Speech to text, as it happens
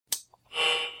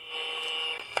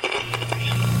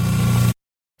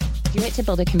do it to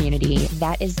build a community.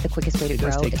 That is the quickest way to grow.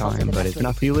 It does take time, but if you're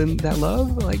not feeling that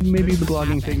love, like maybe the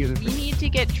blogging thing isn't. We need to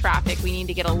get traffic. We need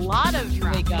to get a lot of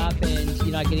traffic. Wake up and you're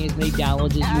not getting as many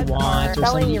downloads as you want. Or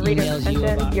selling your readers'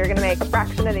 attention, you're going to make a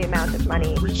fraction of the amount of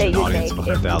money that you make.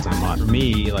 100,000 a month. For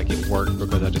me, like it worked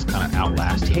because I just kind of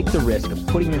outlasted. Take the risk of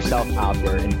putting yourself out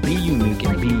there and be unique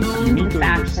and be unique. The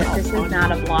fact that this is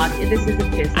not a blog, this is a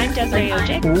business. I'm Desiree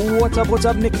Ojik. What's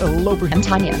up, Nick Loper. I'm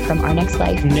Tanya from Our Next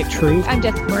Life. Nick True. I'm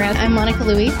Jessica Moran. I'm Monica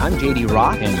Louie. I'm JD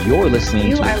Rock, and you're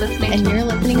listening And you're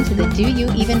listening to the Do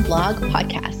You Even Blog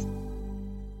podcast.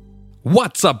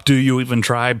 What's up, Do You Even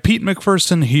Tribe? Pete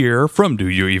McPherson here from Do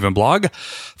You Even Blog.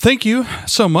 Thank you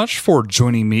so much for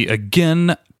joining me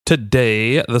again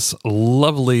today, this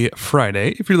lovely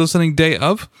Friday, if you're listening day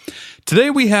of. Today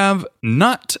we have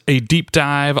not a deep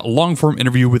dive, long-form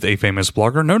interview with a famous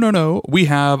blogger. No. We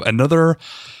have another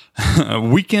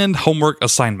weekend homework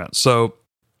assignment. So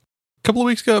a couple of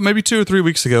weeks ago, maybe 2 or 3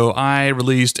 weeks ago, I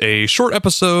released a short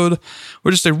episode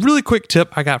with just a really quick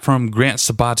tip I got from Grant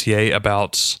Sabatier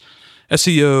about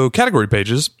SEO category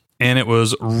pages, and it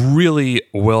was really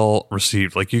well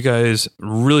received. Like, you guys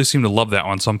really seem to love that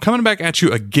one. So I'm coming back at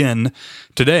you again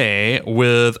today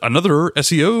with another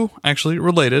SEO actually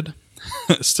related,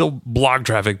 still blog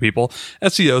traffic people,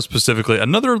 SEO specifically,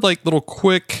 another like little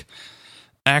quick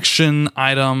action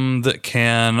item that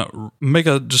can make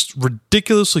a just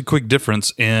ridiculously quick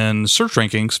difference in search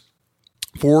rankings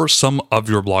for some of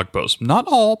your blog posts. Not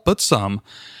all, but some.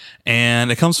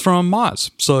 And it comes from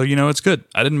Moz. So, it's good.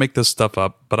 I didn't make this stuff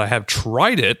up, but I have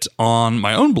tried it on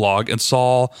my own blog and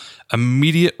saw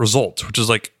immediate results, which is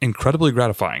like incredibly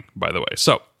gratifying, by the way.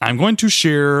 So I'm going to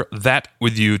share that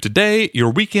with you today,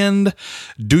 your weekend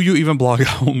Do You Even Blog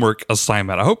homework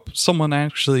assignment. I hope someone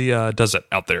actually does it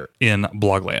out there in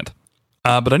Blogland.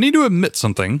 But I need to admit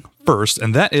something first,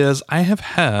 and that is I have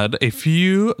had a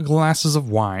few glasses of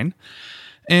wine.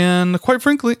 And quite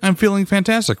frankly, I'm feeling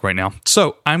fantastic right now.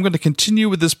 So I'm going to continue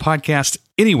with this podcast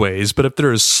anyways, but if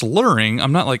there is slurring,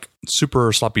 I'm not like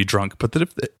super sloppy drunk, but that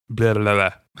if blah, blah,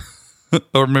 blah.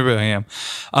 Or maybe I am.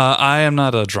 I am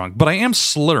not drunk, but I am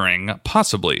slurring,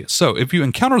 possibly. So if you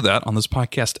encounter that on this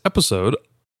podcast episode,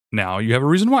 now you have a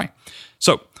reason why.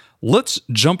 So let's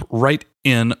jump right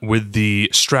in with the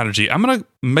strategy. I'm going to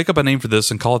make up a name for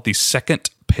this and call it the second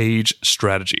page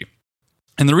strategy.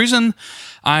 And the reason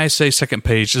I say second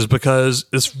page is because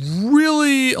this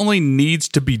really only needs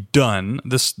to be done.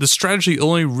 This strategy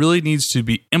only really needs to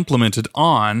be implemented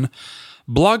on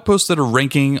blog posts that are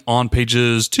ranking on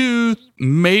pages 2,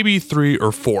 maybe 3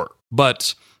 or 4,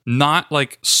 but not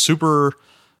like super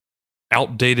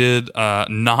outdated,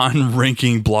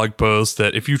 non-ranking blog posts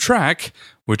that if you track,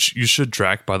 which you should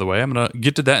track, by the way, I'm going to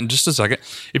get to that in just a second.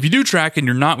 If you do track and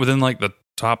you're not within like the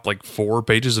top like 4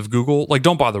 pages of Google, like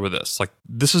don't bother with this. Like,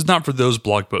 this is not for those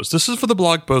blog posts. This is for the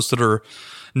blog posts that are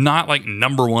not like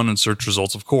number 1 in search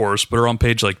results, of course, but are on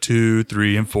page like 2,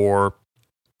 3, and 4.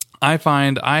 I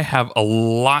find I have a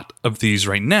lot of these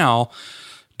right now.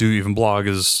 Do You Even Blog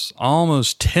is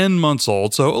almost 10 months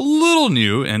old, so a little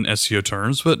new in SEO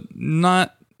terms, but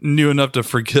not new enough to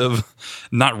forgive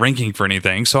not ranking for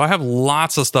anything. So I have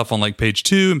lots of stuff on like page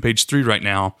 2 and page 3 right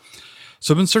now.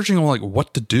 So I've been searching on like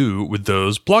what to do with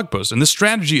those blog posts. And this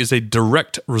strategy is a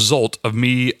direct result of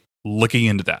me looking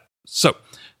into that. So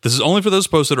this is only for those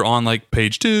posts that are on like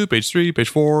page 2, page 3, page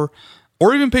 4,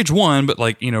 or even page 1, but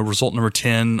like, result number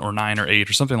 10 or 9 or 8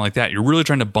 or something like that. You're really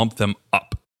trying to bump them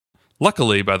up.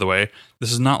 Luckily, by the way,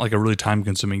 this is not like a really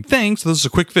time-consuming thing. So this is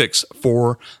a quick fix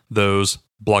for those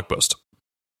blog posts.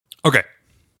 Okay.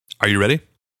 Are you ready?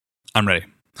 I'm ready.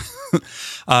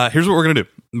 Here's what we're going to do.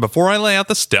 Before I lay out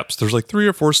the steps, there's like 3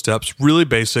 or 4 steps, really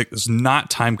basic. It's not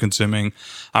time consuming.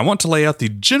 I want to lay out the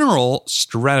general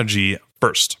strategy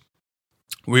first.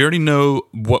 We already know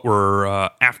what we're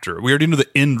after. We already know the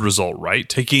end result, right?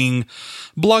 Taking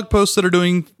blog posts that are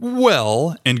doing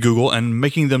well in Google and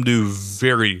making them do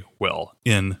very well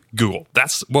in Google.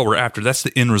 That's what we're after. That's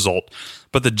the end result.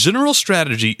 But the general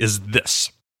strategy is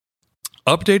this.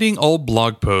 Updating old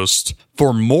blog posts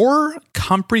for more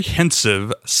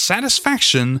comprehensive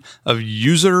satisfaction of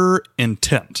user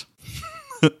intent.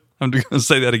 I'm going to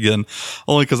say that again,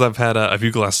 only because I've had a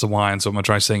few glasses of wine, so I'm going to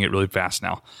try saying it really fast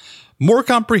now. More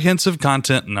comprehensive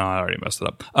content. No, I already messed it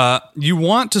up. You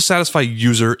want to satisfy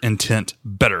user intent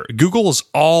better. Google is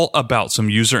all about some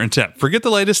user intent. Forget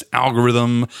the latest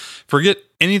algorithm. Forget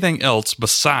anything else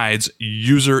besides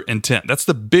user intent. That's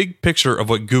the big picture of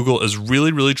what Google is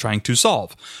really, really trying to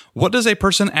solve. What does a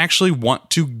person actually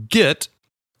want to get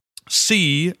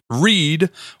C, read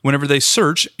whenever they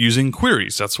search using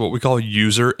queries. That's what we call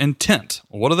user intent.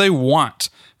 What do they want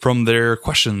from their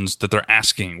questions that they're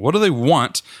asking? What do they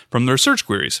want from their search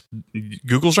queries?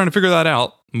 Google's trying to figure that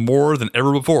out more than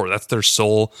ever before. That's their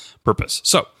sole purpose.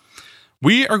 So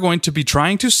we are going to be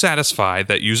trying to satisfy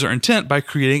that user intent by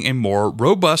creating a more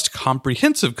robust,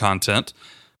 comprehensive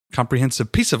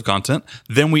piece of content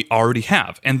than we already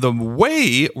have. And the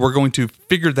way we're going to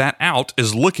figure that out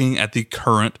is looking at the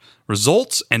current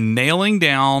results and nailing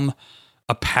down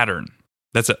a pattern.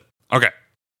 That's it. Okay.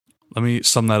 Let me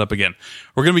sum that up again.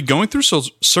 We're going to be going through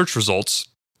search results,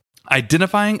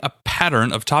 identifying a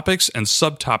pattern of topics and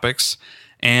subtopics,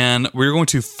 and we're going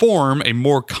to form a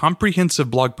more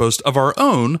comprehensive blog post of our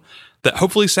own that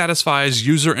hopefully satisfies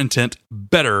user intent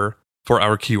better for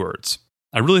our keywords.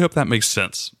 I really hope that makes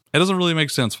sense. It doesn't really make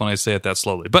sense when I say it that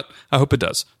slowly, but I hope it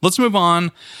does. Let's move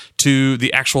on to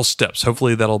the actual steps.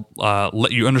 Hopefully that'll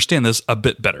let you understand this a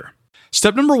bit better.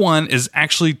 Step number 1 is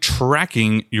actually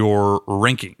tracking your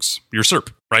rankings, your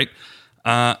SERP, right?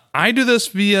 I do this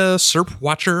via SERP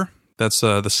Watcher. That's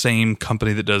the same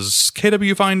company that does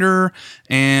KW Finder,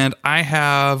 and I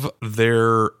have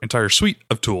their entire suite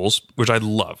of tools, which I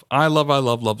love. I love.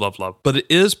 But it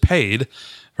is paid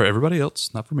for everybody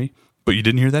else, not for me. But you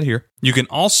didn't hear that here. You can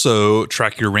also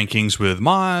track your rankings with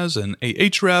Moz and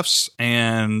Ahrefs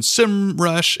and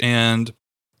SEMrush and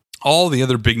all the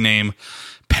other big name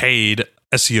paid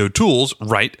SEO tools,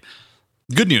 right?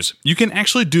 Good news. You can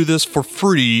actually do this for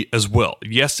free as well.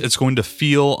 Yes, it's going to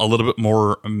feel a little bit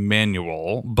more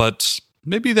manual, but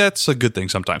maybe that's a good thing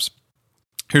sometimes.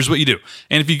 Here's what you do.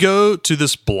 And if you go to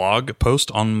this blog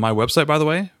post on my website, by the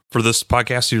way, for this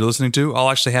podcast you're listening to, I'll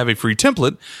actually have a free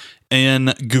template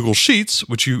in Google Sheets,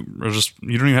 which you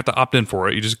don't even have to opt in for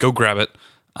it. You just go grab it,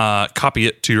 copy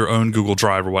it to your own Google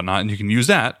Drive or whatnot, and you can use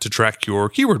that to track your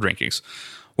keyword rankings.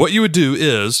 What you would do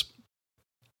is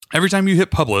every time you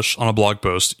hit publish on a blog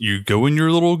post, you go in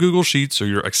your little Google Sheets or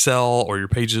your Excel or your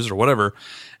Pages or whatever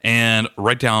and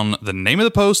write down the name of the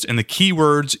post and the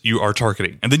keywords you are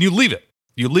targeting. And then you leave it.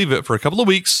 You leave it for a couple of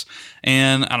weeks,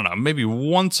 and I don't know, maybe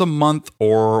once a month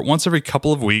or once every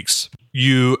couple of weeks,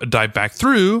 you dive back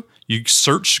through, you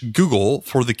search Google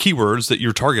for the keywords that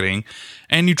you're targeting,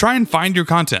 and you try and find your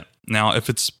content. Now, if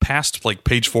it's past like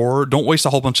page 4, don't waste a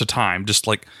whole bunch of time. Just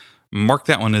like mark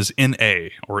that one as NA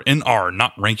or NR,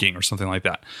 not ranking or something like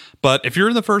that. But if you're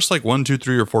in the first like 1, 2,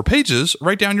 3, or 4 pages,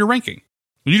 write down your ranking.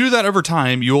 When you do that over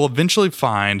time, you will eventually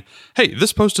find, hey,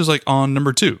 this post is like on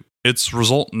number 2. It's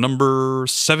result number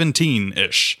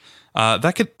 17-ish.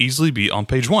 That could easily be on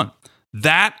page 1.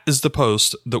 That is the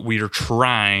post that we are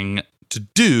trying to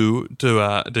do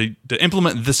to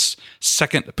implement this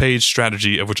second page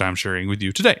strategy of which I'm sharing with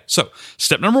you today. So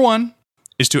step number 1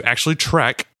 is to actually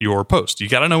track your post. You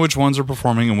got to know which ones are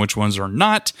performing and which ones are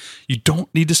not. You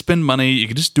don't need to spend money. You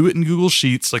can just do it in Google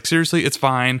Sheets. Like seriously, it's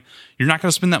fine. You're not going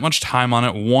to spend that much time on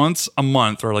it. Once a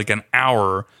month or like an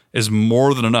hour is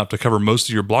more than enough to cover most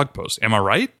of your blog posts. Am I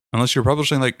right? Unless you're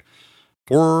publishing like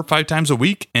 4 or 5 times a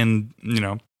week and,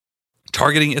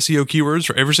 targeting SEO keywords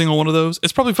for every single one of those,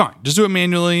 it's probably fine. Just do it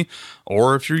manually.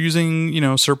 Or if you're using,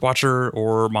 SERP Watcher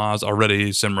or Moz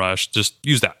already, SEMrush, just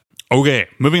use that. Okay,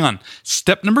 moving on.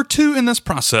 Step number 2 in this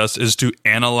process is to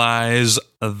analyze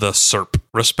the SERP.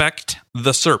 Respect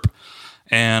the SERP.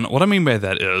 And what I mean by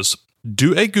that is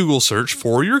do a Google search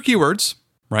for your keywords,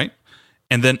 right?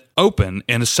 And then open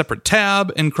in a separate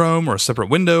tab in Chrome or a separate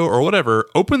window or whatever,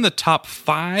 open the top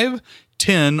 5,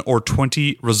 10, or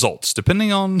 20 results,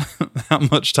 depending on how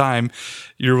much time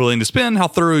you're willing to spend, how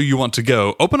thorough you want to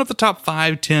go. Open up the top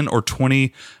 5, 10, or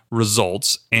 20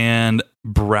 results and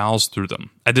browse through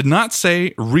them. I did not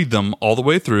say read them all the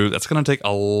way through. That's going to take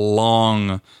a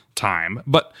long time,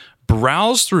 but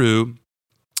browse through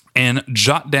and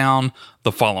jot down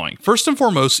the following. First and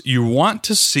foremost, you want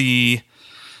to see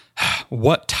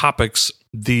what topics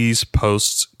these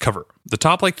posts cover. The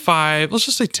top 5, let's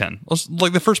just say 10.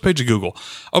 Like the first page of Google.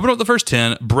 Open up the first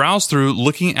 10, browse through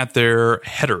looking at their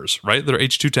headers, right? Their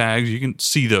H2 tags. You can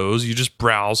see those. You just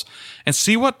browse and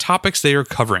see what topics they are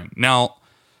covering. Now,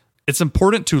 it's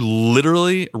important to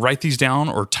literally write these down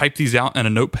or type these out in a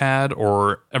notepad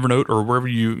or Evernote or wherever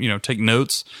you take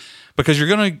notes, because you're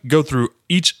going to go through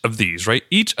each of these, right?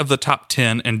 Each of the top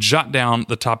 10 and jot down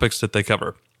the topics that they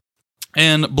cover.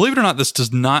 And believe it or not, this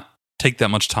does not take that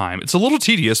much time. It's a little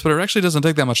tedious, but it actually doesn't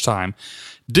take that much time.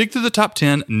 Dig through the top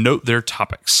 10, note their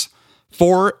topics.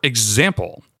 For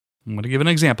example, I'm going to give an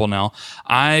example now.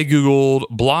 I Googled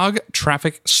blog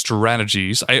traffic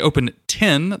strategies. I opened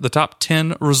the top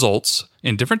 10 results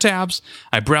in different tabs.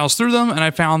 I browsed through them and I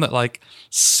found that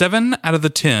 7 out of the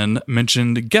 10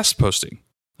 mentioned guest posting.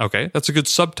 Okay, that's a good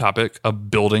subtopic of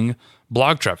building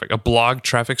blog traffic, of blog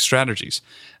traffic strategies.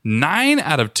 9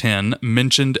 out of 10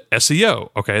 mentioned SEO.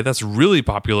 Okay, that's really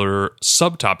popular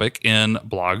subtopic in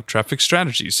blog traffic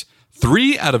strategies.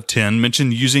 3 out of 10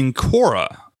 mentioned using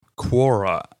Quora.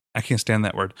 I can't stand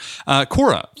that word.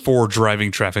 Quora for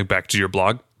driving traffic back to your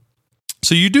blog.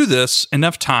 So you do this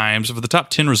enough times for the top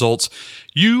 10 results,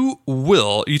 you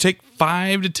take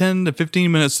 5 to 10 to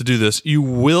 15 minutes to do this, you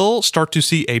will start to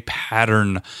see a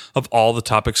pattern of all the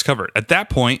topics covered. At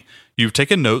that point, you've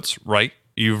taken notes, right?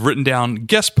 You've written down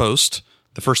guest post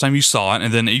the first time you saw it,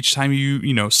 and then each time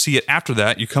you see it after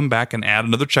that, you come back and add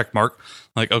another check mark.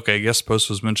 Like, okay, guest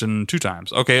post was mentioned 2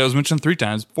 times. Okay, it was mentioned 3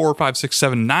 times, 4, 5, 6,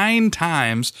 7, 9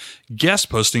 times guest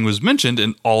posting was mentioned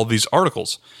in all of these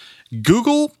articles.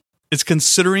 Google is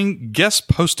considering guest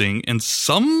posting in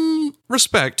some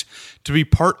respect to be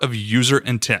part of user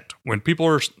intent. When people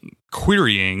are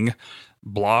querying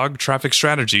blog traffic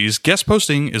strategies, guest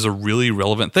posting is a really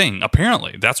relevant thing.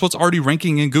 Apparently, that's what's already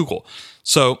ranking in Google.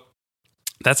 So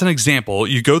that's an example.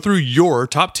 You go through your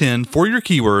top 10 for your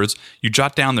keywords, you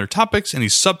jot down their topics, any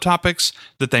subtopics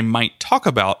that they might talk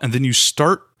about, and then you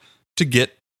start to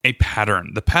get a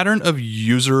pattern, the pattern of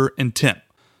user intent.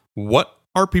 What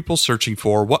are people searching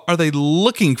for? What are they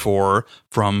looking for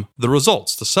from the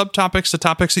results? The subtopics, the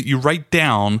topics that you write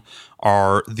down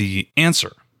are the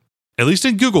answer. At least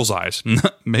in Google's eyes.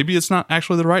 Maybe it's not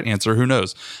actually the right answer, who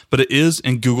knows? But it is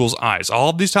in Google's eyes. All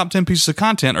of these top 10 pieces of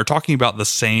content are talking about the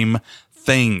same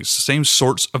things, same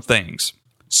sorts of things.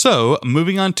 So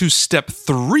moving on to step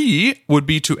 3 would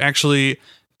be to actually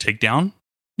take down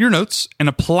your notes and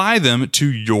apply them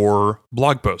to your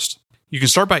blog post. You can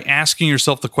start by asking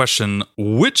yourself the question,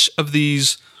 which of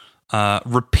these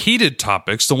repeated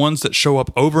topics, the ones that show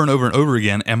up over and over and over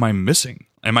again, am I missing?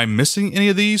 Am I missing any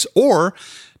of these? Or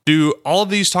do all of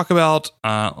these talk about,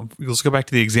 let's go back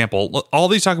to the example, all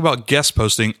these talk about guest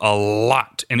posting a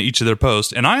lot in each of their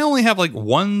posts, and I only have like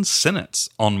 1 sentence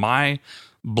on my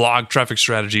blog traffic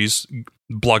strategies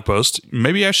blog post.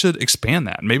 Maybe I should expand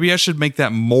that. Maybe I should make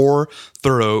that more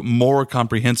thorough, more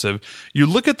comprehensive. You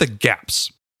look at the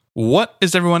gaps. What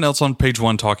is everyone else on page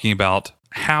 1 talking about?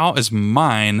 How is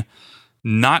mine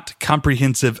not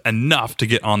comprehensive enough to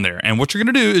get on there? And what you're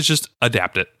going to do is just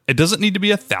adapt it. It doesn't need to be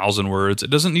 1,000 words. It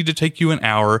doesn't need to take you an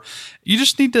hour. You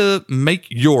just need to make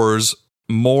yours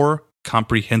more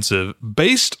comprehensive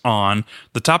based on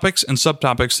the topics and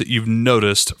subtopics that you've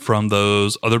noticed from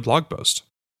those other blog posts.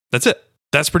 That's it.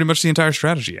 That's pretty much the entire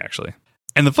strategy, actually.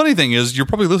 And the funny thing is, you're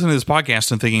probably listening to this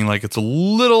podcast and thinking like it's a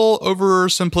little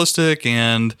oversimplistic,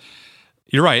 and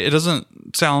you're right. It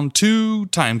doesn't sound too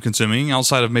time consuming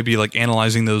outside of maybe like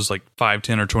analyzing those like 5,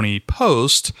 10, or 20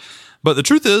 posts. But the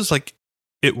truth is, like,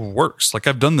 it works. Like,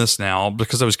 I've done this now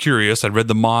because I was curious. I'd read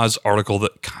the Moz article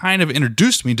that kind of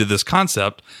introduced me to this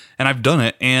concept, and I've done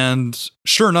it. And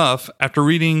sure enough, after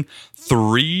browsing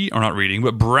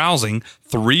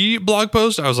 3 blog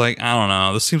posts, I was like, I don't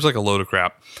know, this seems like a load of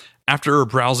crap. After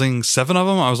browsing 7 of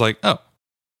them, I was like, oh,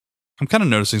 I'm kind of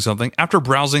noticing something. After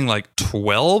browsing like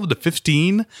 12 to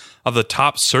 15 of the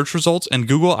top search results in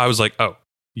Google, I was like, oh,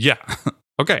 yeah,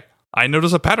 okay. I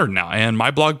notice a pattern now, and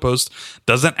my blog post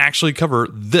doesn't actually cover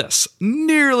this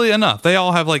nearly enough. They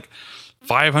all have like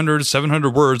 500, 700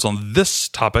 words on this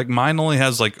topic. Mine only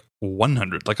has like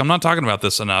 100. Like, I'm not talking about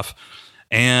this enough.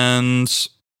 And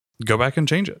go back and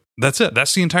change it. That's it.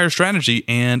 That's the entire strategy,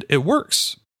 and it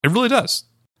works. It really does.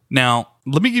 Now,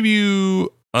 let me give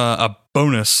you a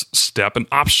bonus step, an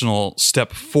optional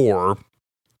step 4.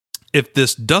 If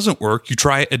this doesn't work, you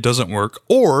try it, it doesn't work,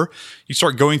 or you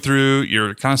start going through,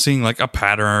 you're kind of seeing like a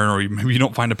pattern, or maybe you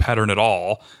don't find a pattern at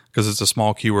all because it's a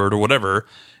small keyword or whatever,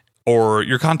 or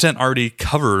your content already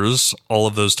covers all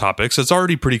of those topics. It's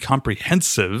already pretty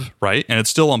comprehensive, right? And it's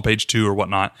still on page 2 or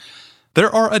whatnot. There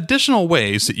are additional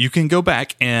ways that you can go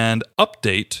back and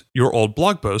update your old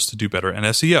blog post to do better in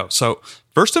SEO. So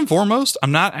first and foremost,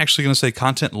 I'm not actually going to say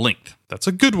content length. That's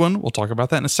a good one. We'll talk about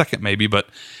that in a second maybe, but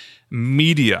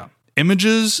media,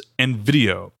 images, and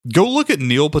video. Go look at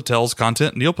Neil Patel's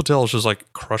content. Neil Patel is just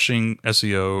like crushing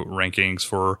SEO rankings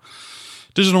for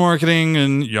digital marketing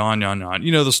and yawn.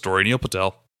 You know the story, Neil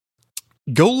Patel.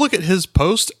 Go look at his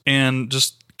post and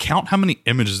just count how many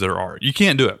images there are. You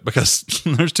can't do it because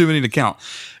there's too many to count.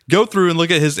 Go through and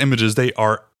look at his images. They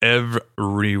are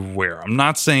everywhere. I'm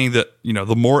not saying that,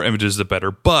 the more images, the better,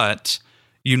 but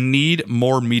you need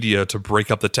more media to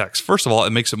break up the text. First of all, it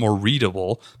makes it more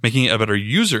readable, making it a better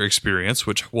user experience,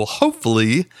 which will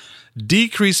hopefully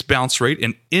decrease bounce rate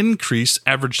and increase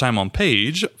average time on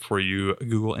page for you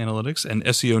Google Analytics and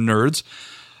SEO nerds.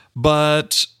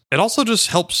 But it also just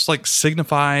helps like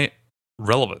signify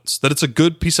relevance, that it's a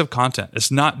good piece of content.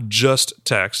 It's not just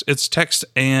text. It's text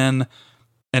and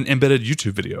an embedded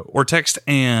YouTube video, or text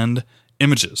and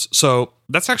images. So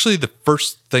that's actually the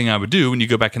first thing I would do when you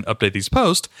go back and update these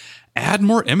posts. Add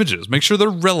more images. Make sure they're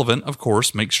relevant, of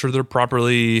course. Make sure they're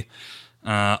properly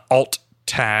alt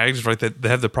tags, right? They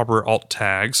have the proper alt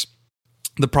tags,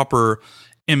 the proper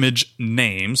image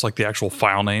names, like the actual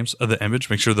file names of the image.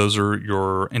 Make sure those are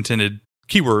your intended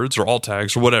keywords or alt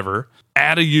tags or whatever.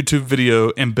 Add a YouTube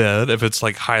video embed if it's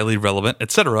like highly relevant,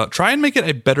 etc. Try and make it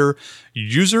a better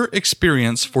user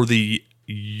experience for the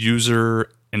user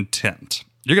intent.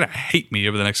 You're going to hate me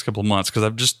over the next couple of months because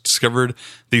I've just discovered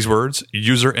these words,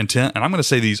 user intent, and I'm going to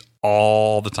say these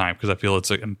all the time because I feel it's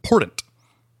important.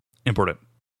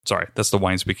 Sorry, that's the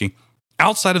wine speaking.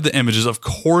 Outside of the images, of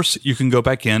course, you can go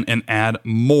back in and add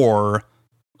more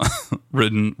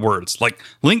written words. Like,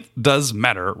 length does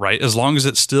matter, right? As long as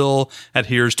it still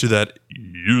adheres to that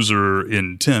user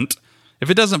intent. If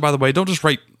it doesn't, by the way, don't just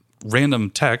write random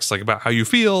text like about how you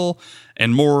feel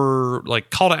and more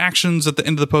like call to actions at the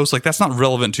end of the post. Like, that's not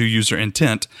relevant to user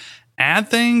intent. Add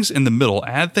things in the middle,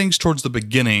 add things towards the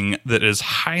beginning that is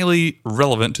highly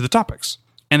relevant to the topics.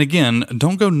 And again,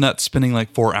 don't go nuts spending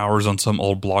like 4 hours on some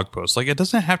old blog post. Like, it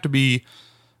doesn't have to be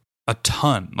a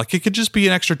ton. Like, it could just be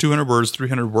an extra 200 words,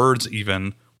 300 words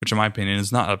even, which in my opinion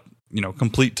is not a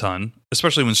complete ton,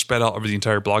 especially when spread out over the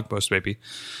entire blog post, maybe.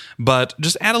 But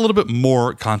just add a little bit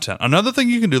more content. Another thing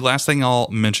you can do, last thing I'll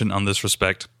mention on this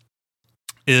respect,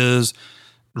 is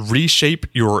reshape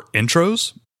your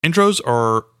intros. Intros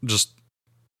are just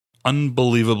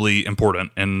unbelievably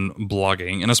important in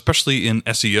blogging, and especially in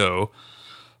SEO,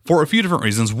 for a few different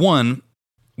reasons. One,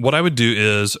 what I would do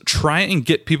is try and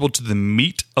get people to the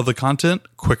meat of the content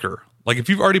quicker. Like, if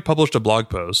you've already published a blog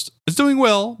post, it's doing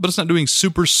well, but it's not doing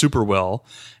super, super well,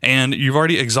 and you've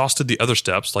already exhausted the other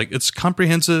steps. Like, it's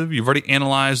comprehensive. You've already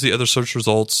analyzed the other search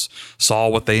results, saw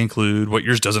what they include, what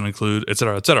yours doesn't include, et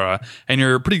cetera, and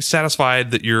you're pretty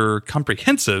satisfied that you're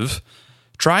comprehensive.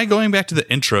 Try going back to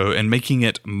the intro and making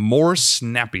it more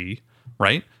snappy,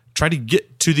 right? Try to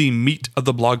get to the meat of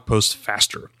the blog post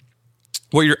faster.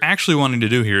 What you're actually wanting to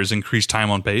do here is increase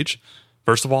time on page.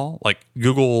 First of all, like,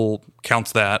 Google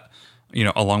counts that,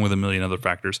 along with a million other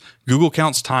factors. Google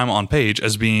counts time on page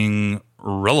as being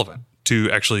relevant to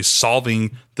actually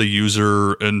solving the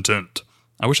user intent.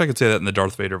 I wish I could say that in the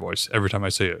Darth Vader voice every time I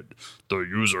say it. The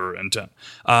user intent.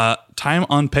 Time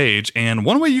on page. And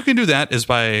one way you can do that is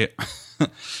by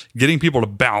getting people to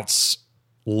bounce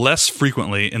less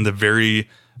frequently in the very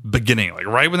beginning. Like,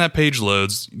 right when that page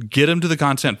loads, get them to the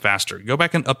content faster. Go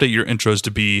back and update your intros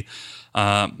to be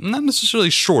not necessarily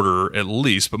shorter, at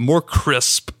least, but more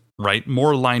crisp, right?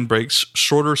 More line breaks,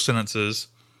 shorter sentences,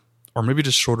 or maybe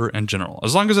just shorter in general.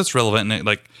 As long as it's relevant and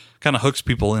it kind of hooks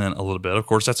people in a little bit. Of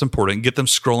course, that's important. Get them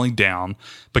scrolling down,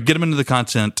 but get them into the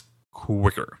content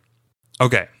quicker.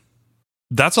 Okay,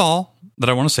 that's all that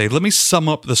I want to say. Let me sum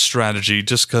up the strategy,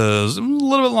 just because I'm a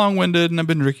little bit long-winded and I've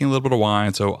been drinking a little bit of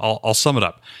wine, so I'll sum it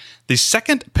up. The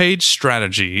second page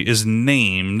strategy is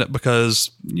named because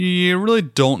you really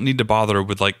don't need to bother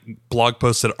with like blog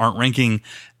posts that aren't ranking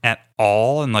at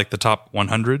all in like the top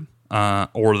 100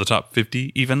 or the top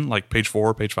 50 even, like page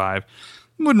 4, page 5.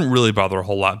 Wouldn't really bother a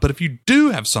whole lot. But if you do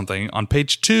have something on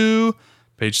page 2,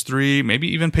 page 3, maybe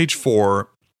even page 4,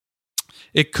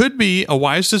 it could be a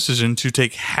wise decision to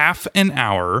take half an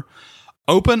hour,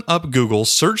 open up Google,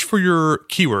 search for your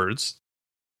keywords.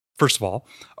 First of all,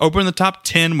 open the top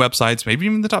 10 websites, maybe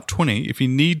even the top 20 if you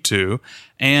need to,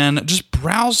 and just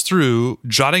browse through,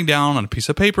 jotting down on a piece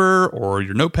of paper or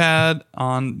your notepad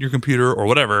on your computer or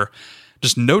whatever.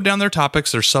 Just note down their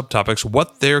topics, their subtopics,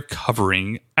 what they're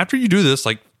covering. After you do this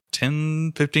like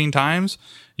 10, 15 times,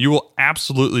 you will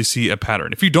absolutely see a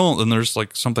pattern. If you don't, then there's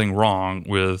like something wrong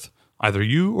with either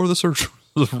you or the search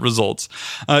results.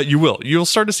 You'll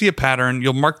start to see a pattern.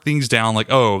 You'll mark things down like,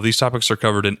 oh, these topics are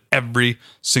covered in every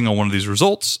single one of these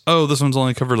results. Oh, this one's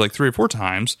only covered like 3 or 4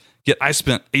 times, yet I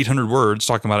spent 800 words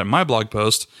talking about it in my blog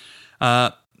post.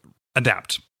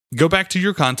 Adapt. Go back to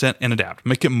your content and adapt.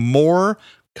 Make it more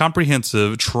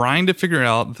comprehensive, trying to figure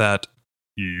out that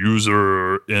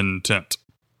user intent.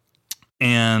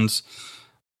 And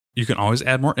you can always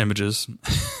add more images.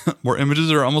 More images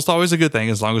are almost always a good thing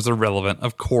as long as they're relevant,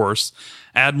 of course.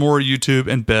 Add more YouTube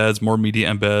embeds, more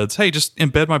media embeds. Hey, just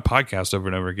embed my podcast over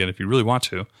and over again if you really want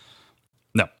to.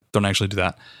 No, don't actually do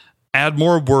that. Add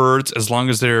more words as long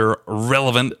as they're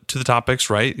relevant to the topics,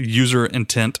 right? User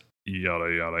intent, yada,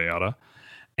 yada, yada.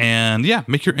 And yeah,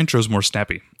 make your intros more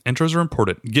snappy. Intros are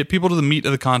important. Get people to the meat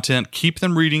of the content. Keep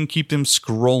them reading. Keep them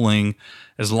scrolling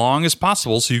as long as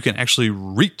possible so you can actually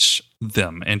reach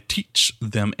them and teach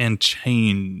them and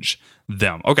change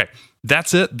them. Okay,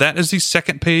 that's it. That is the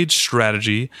second page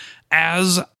strategy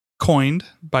as coined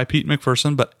by Pete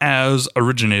McPherson, but as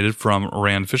originated from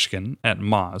Rand Fishkin at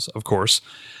Moz, of course.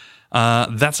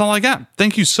 That's all I got.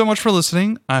 Thank you so much for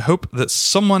listening. I hope that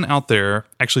someone out there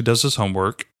actually does this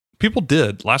homework. People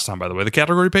did last time, by the way. The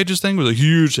category pages thing was a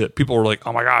huge hit. People were like,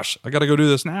 oh my gosh, I got to go do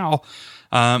this now.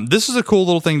 This is a cool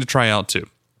little thing to try out too.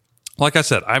 Like I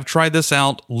said, I've tried this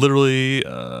out literally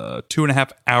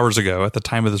 2.5 hours ago at the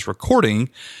time of this recording,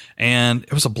 and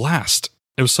it was a blast.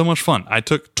 It was so much fun. I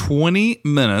took 20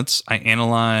 minutes. I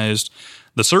analyzed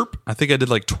the SERP. I think I did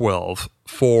like 12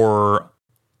 for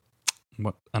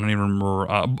what I don't even remember.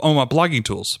 My blogging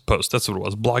tools post. That's what it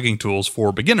was. Blogging tools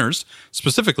for beginners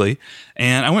specifically.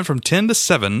 And I went from 10 to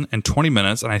 7 in 20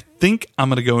 minutes. And I think I'm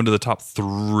going to go into the top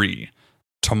 3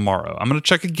 tomorrow. I'm going to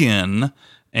check again.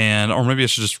 Or maybe I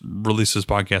should just release this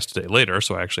podcast today later,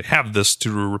 so I actually have this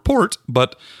to report.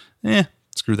 But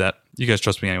screw that. You guys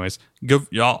trust me anyways.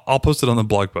 I'll post it on the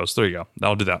blog post. There you go.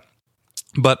 I'll do that.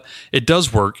 But it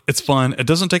does work. It's fun. It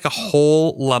doesn't take a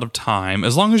whole lot of time,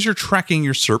 as long as you're tracking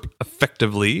your SERP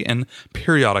effectively and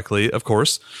periodically, of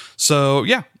course. So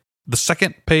yeah, the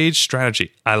second page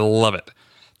strategy. I love it.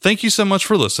 Thank you so much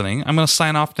for listening. I'm going to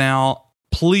sign off now.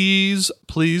 Please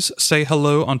say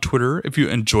hello on Twitter if you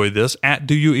enjoy this at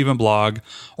Do You Even Blog,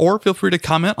 or feel free to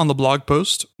comment on the blog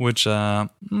post, which I'm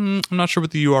not sure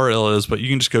what the URL is, but you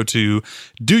can just go to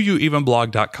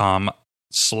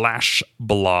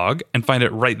doyouevenblog.com/blog and find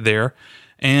it right there.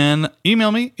 And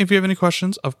email me if you have any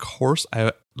questions. Of course,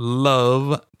 I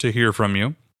love to hear from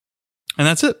you. And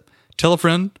that's it. Tell a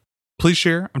friend. Please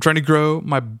share. I'm trying to grow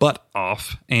my butt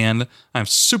off, and I'm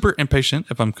super impatient,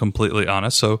 if I'm completely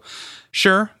honest. So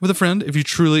share with a friend if you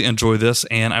truly enjoy this,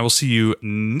 and I will see you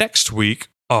next week.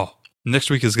 Oh, next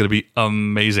week is going to be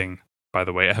amazing, by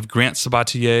the way. I have Grant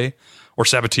Sabatier, or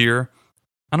Sabatier.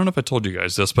 I don't know if I told you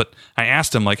guys this, but I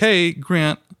asked him, like, hey,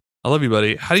 Grant, I love you,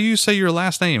 buddy. How do you say your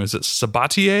last name? Is it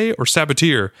Sabatier or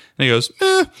Sabatier? And he goes,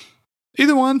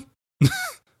 either one.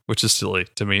 Which is silly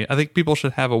to me. I think people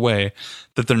should have a way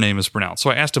that their name is pronounced. So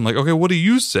I asked him, like, okay, what do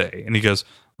you say? And he goes,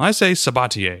 I say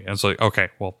Sabatier. And it's like, okay,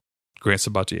 well, Grant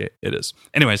Sabatier it is.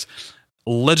 Anyways,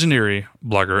 legendary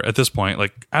blogger at this point,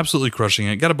 like absolutely crushing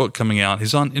it. Got a book coming out.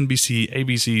 He's on NBC,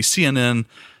 ABC, CNN,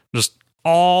 just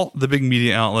all the big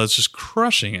media outlets, just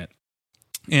crushing it.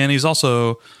 And he's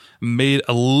also made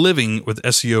a living with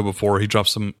SEO before. He dropped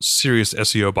some serious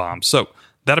SEO bombs. So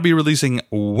that'll be releasing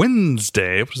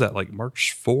Wednesday. What was that, like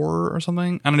March 4 or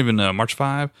something? I don't even know. March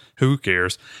 5? Who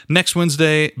cares? Next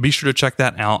Wednesday. Be sure to check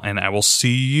that out, and I will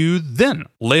see you then.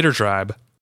 Later, tribe.